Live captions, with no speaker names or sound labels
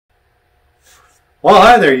Well,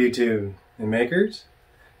 hi there, YouTube and makers,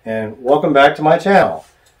 and welcome back to my channel.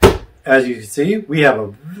 As you can see, we have a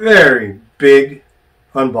very big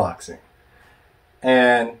unboxing,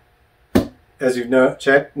 and as you've no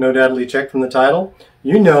doubtly checked from the title,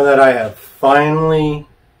 you know that I have finally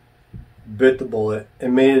bit the bullet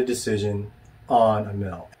and made a decision on a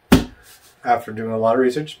mill. After doing a lot of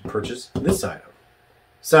research, purchased this item.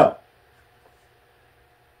 So,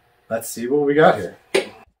 let's see what we got here.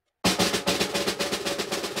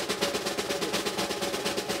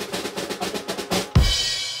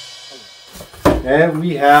 And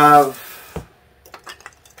we have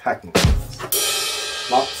packing peanuts.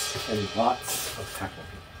 Lots and lots of packing peanuts.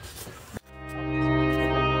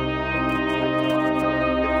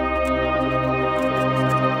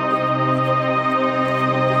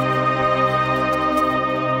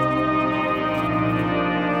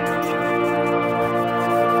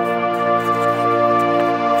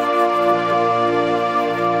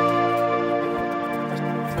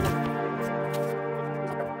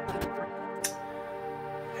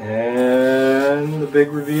 And the big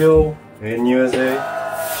reveal, made in USA,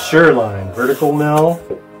 Sherline vertical mill,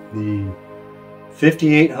 the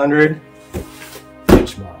 5800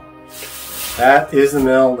 inch model. That is the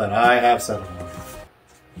mill that I have settled on.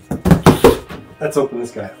 Let's open this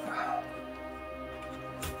guy up.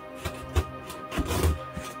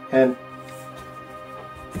 And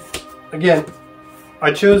again,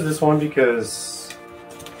 I chose this one because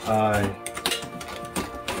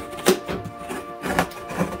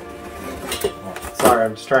sorry,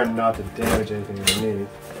 I'm just trying not to damage anything underneath.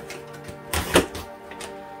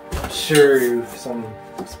 I'm sure some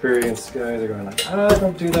experienced guys are going like,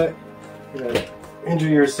 don't do that. You're gonna injure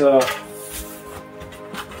yourself.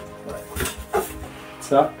 But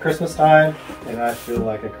it's not Christmas time, and I feel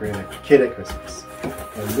like a kid at Christmas.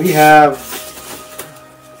 And we have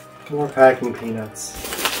more packing peanuts.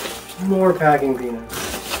 More packing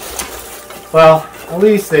peanuts. Well, at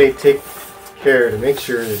least they take care to make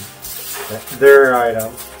sure that their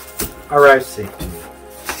item arrives safe to you.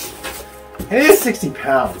 It is 60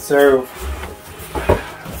 pounds, so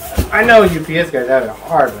I know UPS guys have it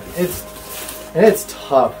hard, but it's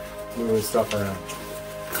tough moving stuff around.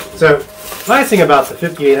 So, nice thing about the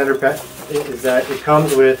 5800 pack is that it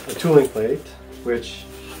comes with a tooling plate, which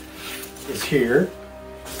is here.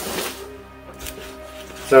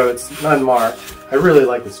 So it's unmarked. I really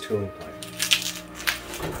like this tooling plate.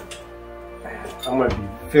 I'm going to be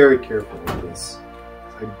very careful with this.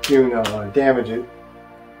 I do not want to damage it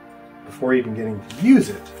before even getting to use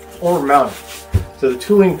it or mount it. So the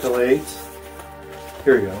tooling plate,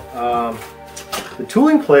 here we go. The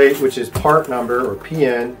tooling plate, which is part number or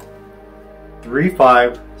PN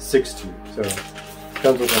 3562. So it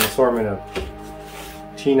comes with an assortment of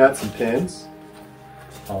T-nuts and pins.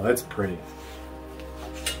 Oh, that's pretty.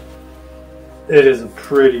 It is a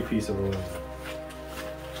pretty piece of aluminum.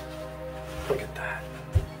 Look at that.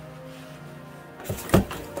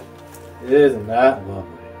 Isn't that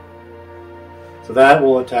lovely? So that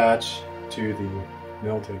will attach to the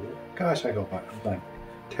mill table. Gosh, I hope I'm like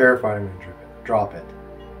terrified I'm going to drop it.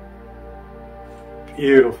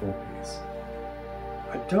 Beautiful piece.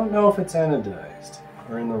 I don't know if it's anodized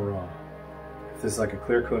or in the raw. If this is like a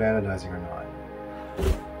clear coat anodizing or not.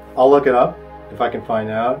 I'll look it up. If I can find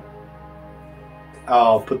out,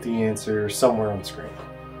 I'll put the answer somewhere on the screen.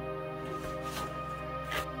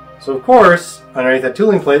 So of course, underneath that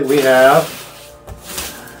tooling plate we have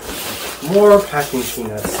more packing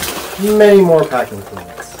peanuts, many more packing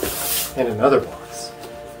peanuts, and another box.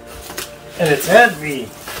 And it's heavy,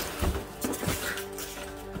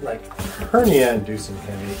 like hernia-inducing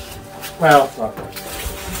heavy. Well, not quite.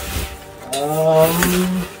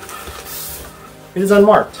 It is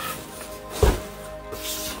unmarked.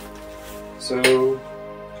 So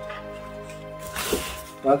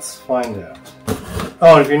let's find out.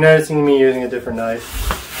 Oh, and if you're noticing me using a different knife,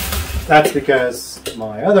 that's because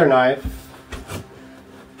my other knife,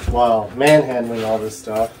 while manhandling all this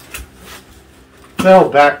stuff, fell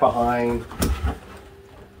back behind,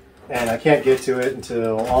 and I can't get to it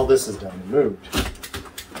until all this is done and moved.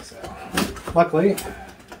 So, luckily,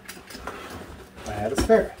 I had a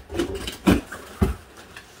spare.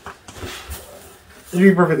 To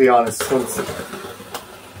be perfectly honest, this one's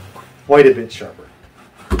quite a bit sharper.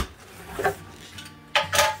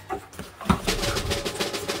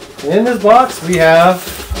 In this box, we have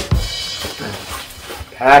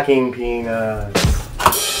packing peanuts.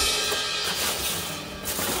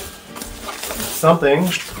 Something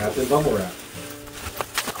wrapped in bubble wrap.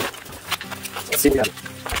 Let's see what we have.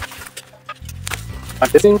 I'm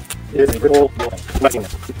guessing it is a good old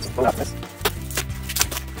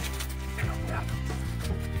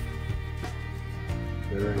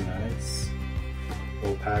Very nice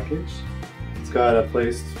little package. It's got a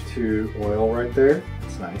place to oil right there.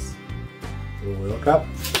 It's nice. Little oil cup.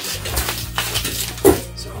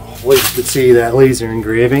 So hopefully you can see that laser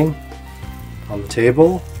engraving on the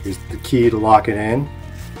table. Here's the key to lock it in.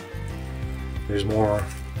 There's more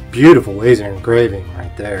beautiful laser engraving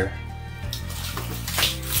right there.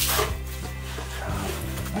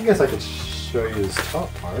 I guess I could show you this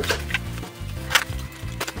top part.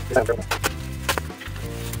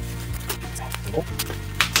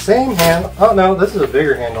 Same handle. Oh no, this is a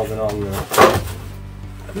bigger handle than on the.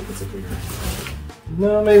 I think it's a bigger handle.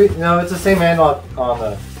 No, maybe. No, it's the same handle on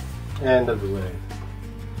the end of the lathe.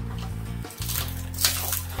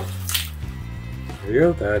 There you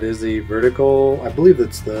go. That is the vertical. I believe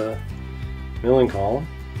that's the milling column.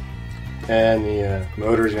 And the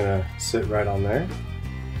motor is going to sit right on there.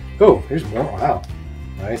 Oh, here's more. Wow.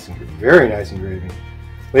 Nice and very nice engraving.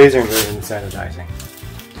 Laser engraving and sanitizing.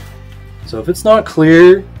 So if it's not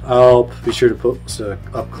clear, I'll be sure to post an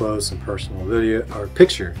up close and personal video or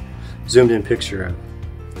picture, zoomed in picture of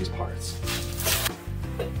these parts.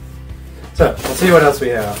 So let's see what else we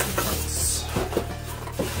have.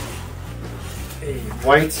 A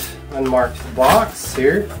white unmarked box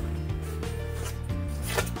here.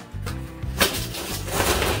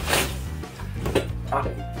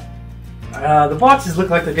 The boxes look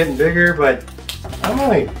like they're getting bigger, but I'm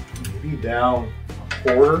only maybe down a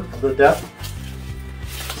quarter of the depth.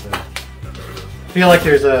 So I feel like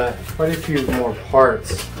there's quite a few more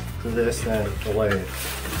parts to this than the lathe.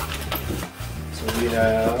 So we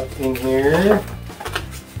have in here,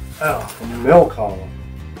 a mill column.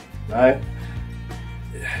 I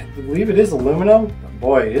believe it is aluminum.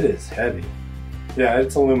 Boy, it is heavy. Yeah,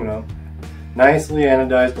 it's aluminum. Nicely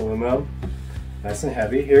anodized aluminum. Nice and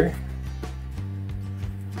heavy here.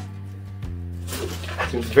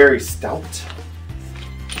 Seems very stout.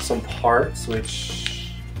 Some parts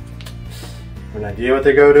which I have an idea what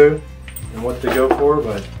they go to and what they go for,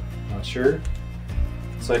 but not sure.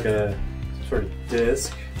 It's like a sort of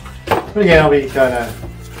disc. But again, I'll be kind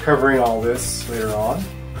of covering all this later on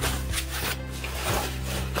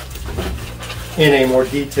in a more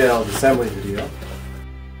detailed assembly video.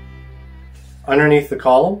 Underneath the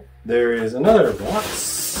column, there is another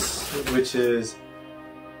box, which is,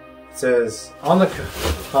 it says on the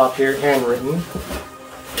top here, handwritten,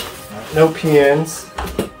 no PNs,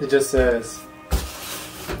 it just says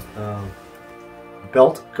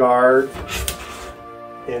belt guard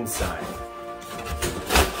inside.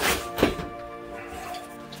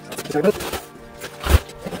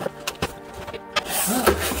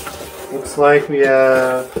 Looks like we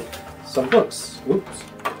have some books. Oops.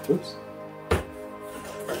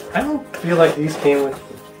 I don't feel like these came with.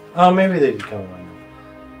 Oh, maybe they did come with.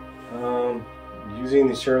 Using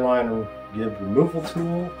the Sherline removal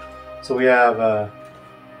tool. So we have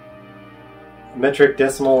metric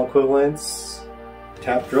decimal equivalents,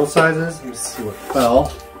 tap drill sizes. Let me see what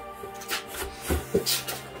fell.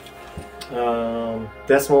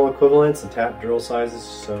 Decimal equivalents and tap drill sizes.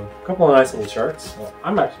 So a couple of nice little charts. Well,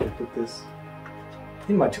 I'm actually going to put this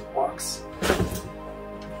in my toolbox.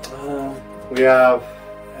 We have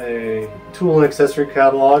a tool and accessory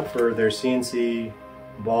catalog for their CNC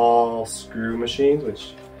ball screw machines,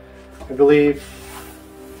 which I believe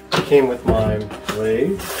came with my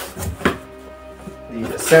lathe.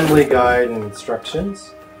 The assembly guide and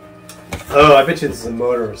instructions. Oh, I bet you this is a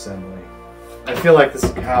motor assembly. I feel like this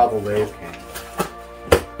is how the lathe came.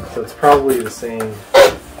 So it's probably the same,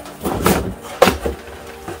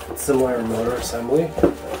 similar motor assembly.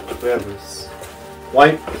 We have this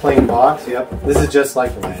white plain box. Yep, this is just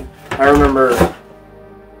like the lathe. I remember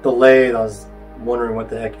the lathe, I was wondering what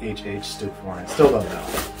the heck HH stood for, and I still don't know.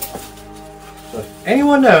 So if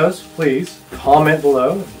anyone knows, please comment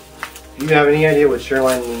below. If you have any idea what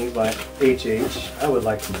Sherline means by HH, I would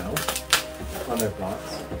like to know on their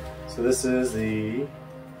box. So this is the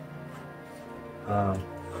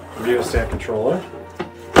rheostat controller.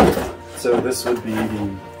 So this would be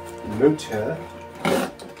the motor.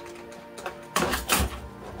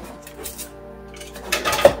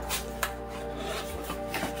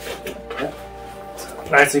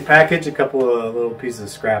 Nicely packaged, a couple of little pieces of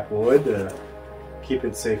scrap wood to keep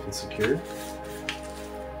it safe and secure.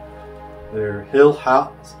 They're Hill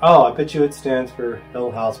House. Oh, I bet you it stands for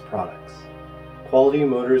Hill House Products. Quality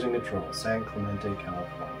Motors and Controls, San Clemente,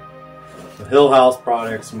 California. The Hill House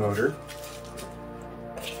Products motor.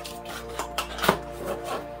 I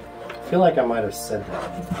feel like I might have said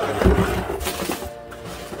that.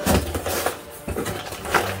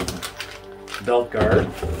 Belt guard.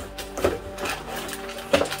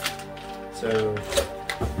 So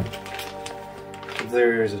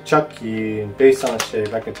there's a chuck key, and based on its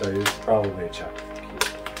shape, I can tell you it's probably a chuck key.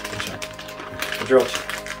 A drill chuck.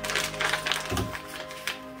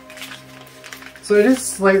 So it is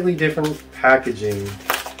slightly different packaging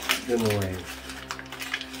than the lathe.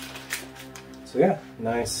 So yeah,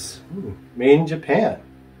 nice. Ooh, made in Japan.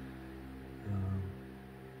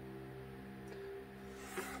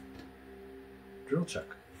 Drill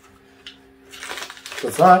chuck. So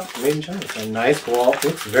it's not made in China. It's a nice quality.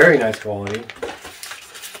 It's very nice quality.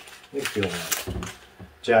 Let me feel that.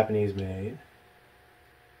 Japanese made.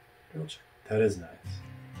 Drill chuck. That is nice.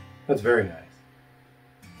 That's very nice.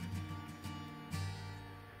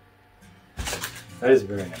 That is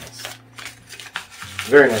very nice.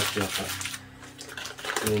 Very nice drill chuck.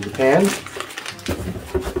 In Japan,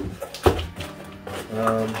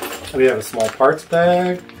 we have a small parts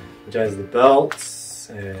bag, which has the belts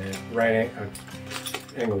and right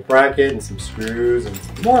angle bracket and some screws and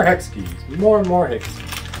some more hex keys, more and more hex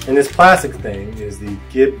keys. And this plastic thing is the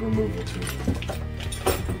gib removal tool.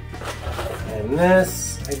 And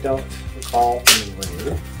this, I don't recall from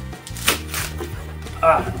the lathe.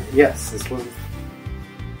 Ah, yes, this was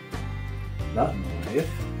not in the lathe.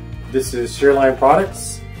 This is Sherline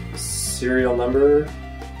products, serial number.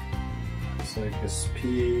 It's like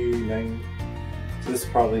SP9. So this is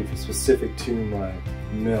probably specific to my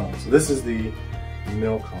mill. So this is the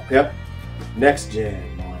mill column. Yep, next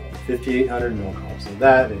gen model, 5800 mill column. So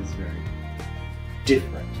that is very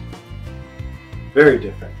different. Very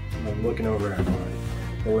different. I'm looking over at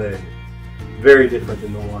the lathe. Very different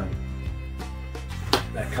than the one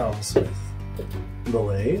that comes with the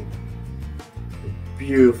lathe.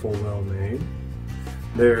 Beautiful, well made.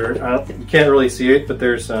 There, you can't really see it, but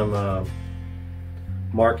there's some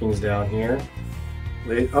markings down here.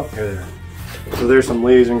 Oh, here. So there's some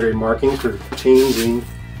laser engraved markings for changing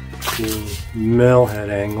the mill head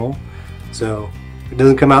angle. So if it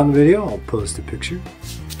doesn't come out in the video, I'll post a picture.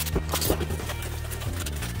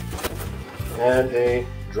 And a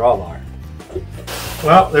drawbar.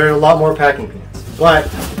 Well, there are a lot more packing pins, but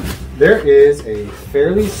there is a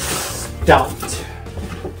fairly stout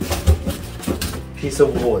piece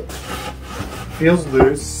of wood. Feels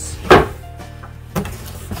loose.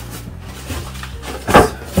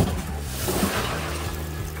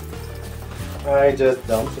 I just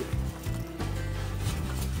dumped a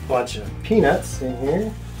bunch of peanuts in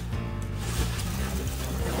here.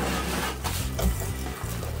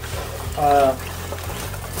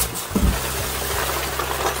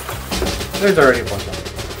 There's already a bunch of them.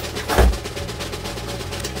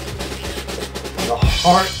 The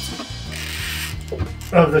heart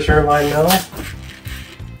of the Sherline mill,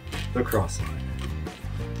 the cross line.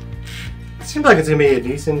 It seems like it's going to be a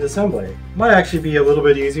decent assembly. Might actually be a little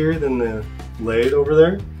bit easier than the lathe over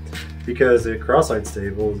there because the cross-side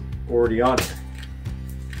stable is already on it.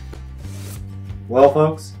 Well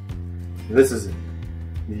folks, this is it.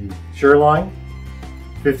 The Sherline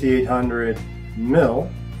 5800 mill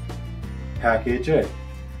package A.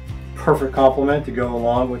 Perfect complement to go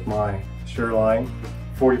along with my Sherline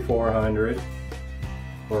 4400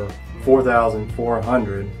 or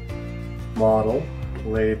 4400 model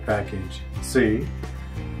lathe package C.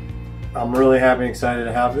 I'm really happy and excited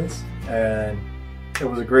to have this, and it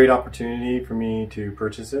was a great opportunity for me to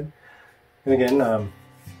purchase it. And again,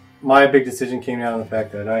 my big decision came down to the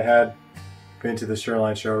fact that I had been to the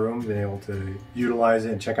Sherline showroom, been able to utilize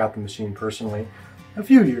it and check out the machine personally a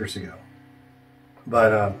few years ago.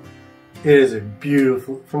 But it is a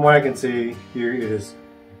beautiful, from what I can see here, it is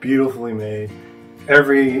beautifully made.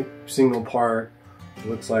 Every single part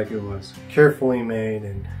looks like it was carefully made,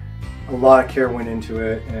 and a lot of care went into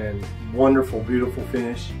it, and wonderful, beautiful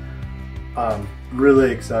finish. I'm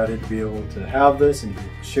really excited to be able to have this and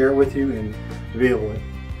share it with you, and to be able to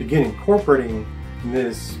begin incorporating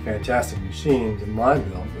this fantastic machine to my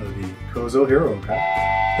build of the Kozo Hiroka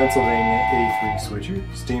Pennsylvania A3 switcher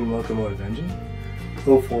steam locomotive engine,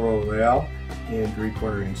 040 layout in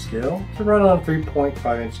 3/4 inch scale to run on a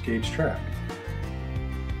 3.5 inch gauge track.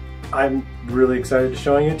 I'm really excited to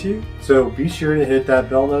showing it to you, so be sure to hit that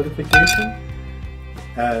bell notification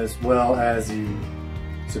as well as the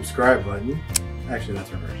subscribe button. Actually,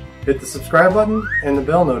 that's reverse. Hit the subscribe button and the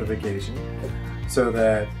bell notification so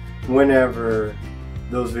that whenever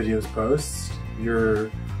those videos post, you're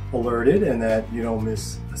alerted and that you don't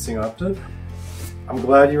miss a single episode. I'm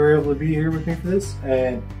glad you were able to be here with me for this,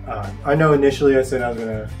 and I know initially I said I was going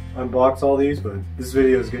to unbox all these, but this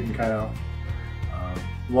video is getting kind of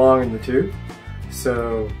long in the tooth,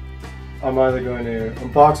 so I'm either going to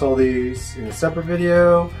unbox all these in a separate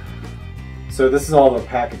video. So this is all the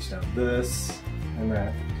package stuff, this and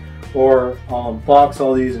that, or I'll unbox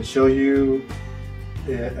all these and show you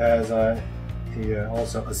as I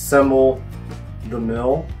also assemble the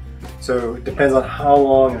mill. So it depends on how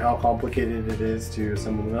long and how complicated it is to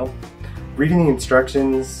assemble the mill. Reading the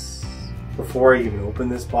instructions before I even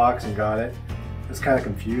opened this box and got it, it's kind of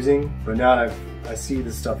confusing, but now that I see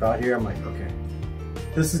this stuff out here, I'm like, okay,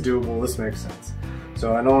 this is doable, this makes sense.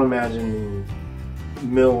 So I don't imagine the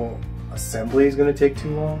mill assembly is going to take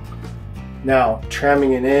too long. Now,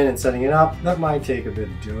 tramming it in and setting it up, that might take a bit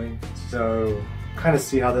of doing. So kind of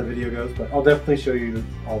see how that video goes, but I'll definitely show you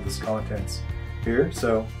all this contents here.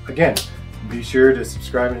 So again, be sure to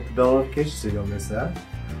subscribe and hit the bell notification so you don't miss that.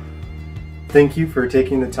 Thank you for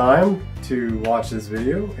taking the time to watch this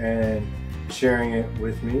video and sharing it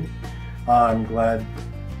with me. I'm glad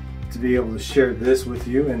to be able to share this with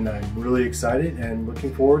you, and I'm really excited and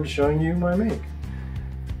looking forward to showing you my make.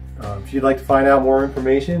 If you'd like to find out more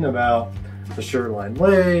information about the Sherline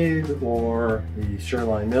lathe or the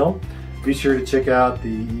Sherline mill, be sure to check out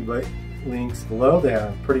the eBay links below. They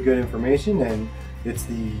have pretty good information, and it's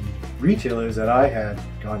the retailers that I had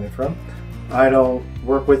gotten it from. I don't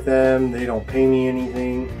work with them, they don't pay me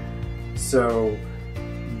anything, so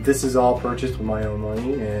this is all purchased with my own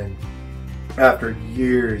money, and after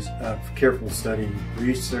years of careful study,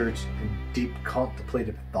 research, and deep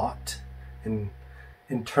contemplative thought and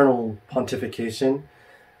internal pontification,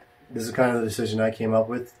 this is kind of the decision I came up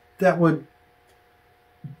with that would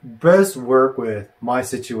best work with my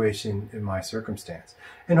situation and my circumstance.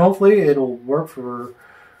 And hopefully it'll work for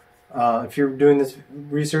if you're doing this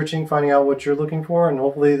researching, finding out what you're looking for, and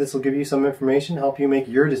hopefully this will give you some information, help you make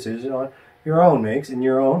your decision on your own makes in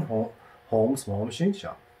your own home small machine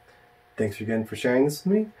shop. Thanks again for sharing this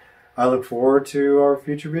with me. I look forward to our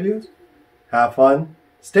future videos. Have fun,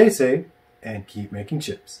 stay safe, and keep making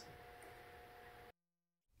chips.